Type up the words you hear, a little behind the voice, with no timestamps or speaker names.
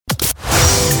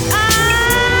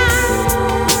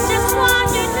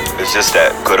It's just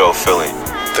that good old feeling.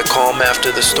 The calm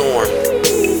after the storm.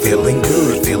 Feeling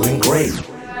good, feeling great.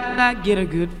 I get a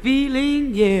good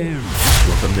feeling, yeah.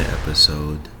 Welcome to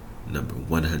episode number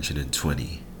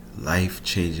 120,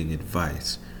 Life-Changing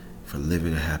Advice for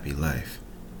Living a Happy Life.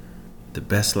 The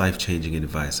best life-changing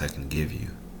advice I can give you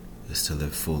is to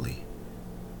live fully.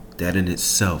 That in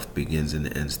itself begins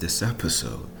and ends this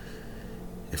episode.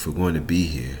 If we're going to be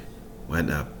here, why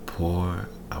not pour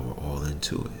our all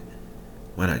into it?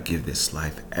 Why not give this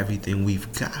life everything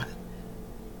we've got?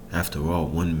 After all,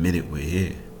 1 minute we're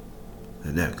here.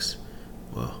 The next,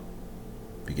 well,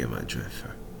 you get my drift.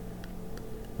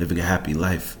 Living a happy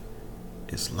life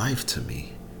is life to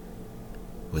me.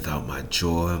 Without my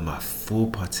joy, my full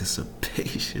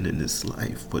participation in this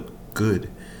life, what good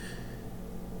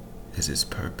is its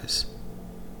purpose?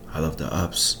 I love the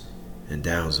ups and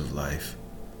downs of life.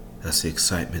 That's the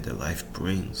excitement that life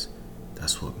brings.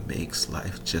 That's what makes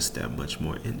life just that much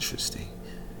more interesting.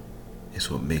 It's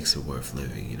what makes it worth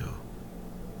living, you know.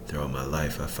 Throughout my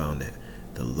life, I found that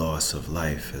the loss of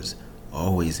life has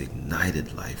always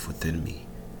ignited life within me.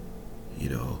 You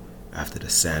know, after the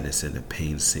sadness and the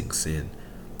pain sinks in,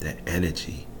 that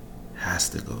energy has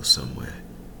to go somewhere.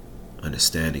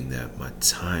 Understanding that my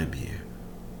time here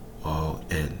all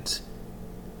ends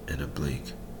in a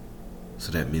blink.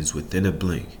 So that means within a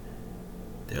blink,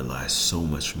 there lies so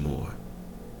much more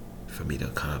for me to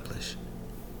accomplish.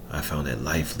 I found that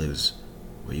life lives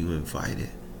where you invite it.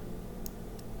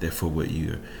 Therefore, what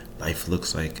your life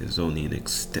looks like is only an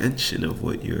extension of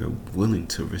what you're willing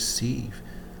to receive.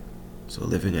 So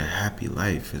living a happy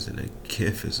life isn't a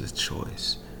gift, it's a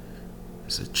choice.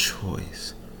 It's a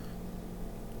choice.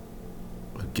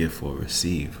 A gift or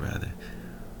receive, rather.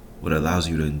 What allows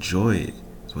you to enjoy it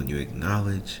is when you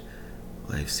acknowledge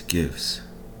life's gifts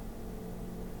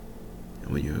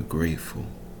and when you're grateful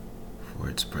for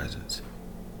its presence.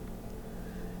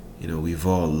 You know, we've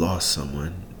all lost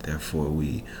someone, therefore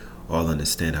we all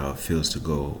understand how it feels to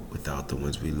go without the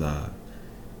ones we love.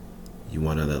 You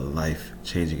want another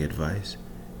life-changing advice?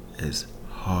 As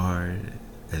hard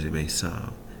as it may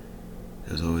sound,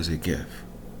 there's always a gift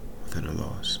within a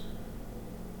loss.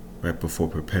 Right before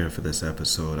preparing for this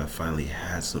episode, I finally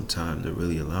had some time to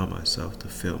really allow myself to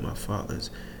feel my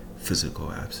father's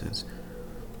physical absence.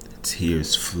 The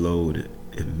tears flowed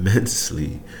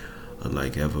immensely,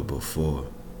 unlike ever before.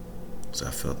 So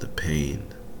I felt the pain,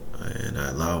 and I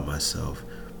allowed myself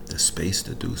the space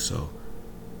to do so.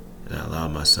 And I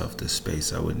allowed myself the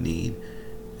space I would need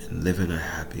in living a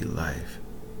happy life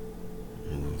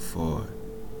moving forward.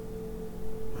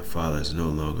 My father is no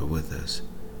longer with us,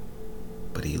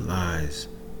 but he lies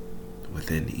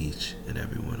within each and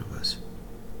every one of us.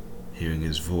 Hearing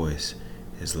his voice,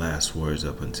 his last words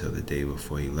up until the day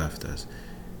before he left us,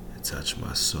 it touched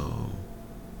my soul.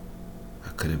 I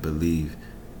couldn't believe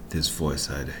this voice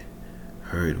I'd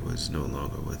heard was no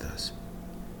longer with us.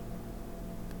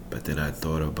 But then I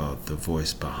thought about the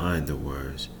voice behind the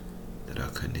words that I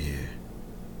couldn't hear.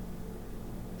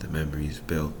 The memories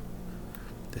built,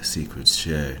 the secrets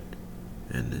shared,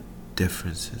 and the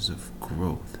differences of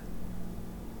growth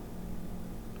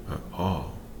are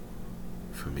all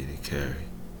for me to carry.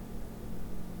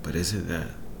 But isn't that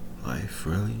life,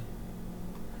 really?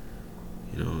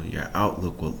 You know, your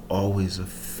outlook will always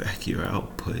affect your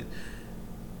output.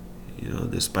 You know,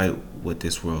 despite what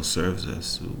this world serves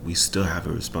us, we still have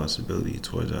a responsibility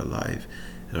towards our life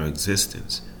and our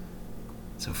existence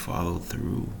to follow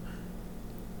through.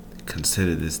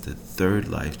 Consider this the third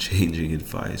life-changing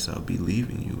advice I'll be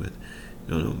leaving you with.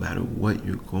 You know, no matter what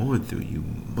you're going through, you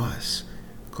must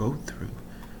go through.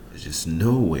 There's just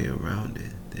no way around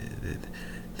it.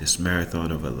 This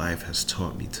marathon of a life has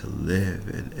taught me to live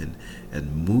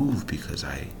and move because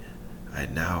I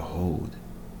now hold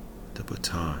the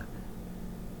baton.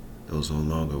 Those no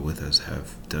longer with us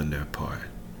have done their part.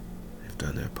 They've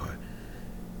done their part.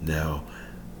 Now,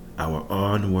 our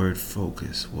onward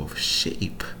focus will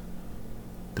shape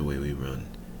the way we run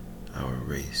our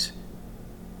race.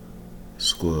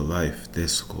 School of life,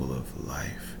 this school of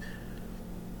life.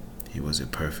 He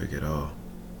wasn't perfect at all,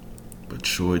 but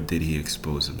sure did he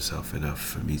expose himself enough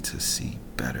for me to see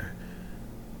better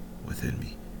within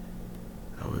me.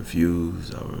 Our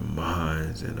views, our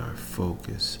minds, and our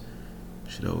focus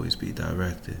should always be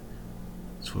directed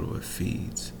toward what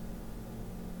feeds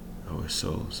our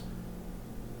souls.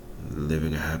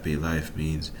 Living a happy life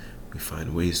means we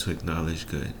find ways to acknowledge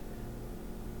good,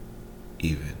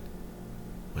 even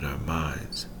when our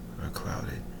minds are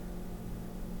clouded.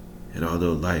 And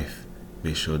although life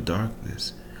may show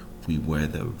darkness, we wear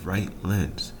the right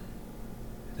lens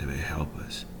that may help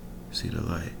us see the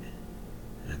light.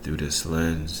 And through this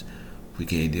lens, We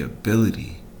gain the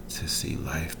ability to see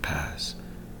life past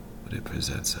what it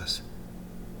presents us.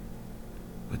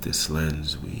 With this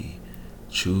lens, we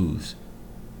choose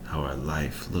how our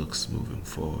life looks moving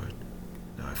forward.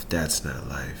 Now, if that's not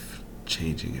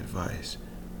life-changing advice,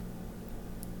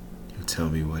 you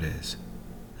tell me what is.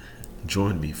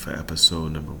 Join me for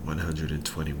episode number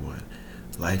 121,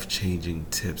 life-changing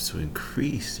tips to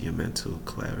increase your mental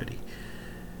clarity.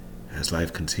 As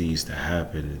life continues to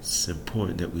happen, it's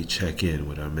important that we check in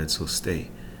with our mental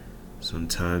state.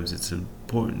 Sometimes it's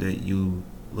important that you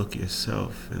look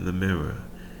yourself in the mirror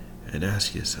and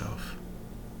ask yourself,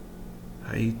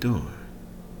 how you doing?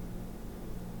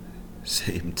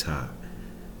 Same time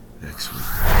next week.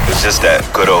 It's just that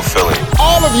good old feeling.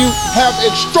 All of you have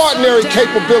extraordinary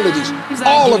capabilities.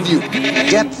 All of you.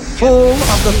 Get full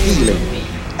of the feeling,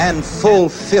 and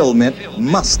fulfillment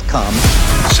must come.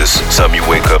 It's just something you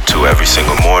wake up to every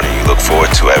single morning. You look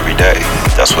forward to every day.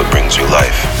 That's what brings you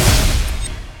life.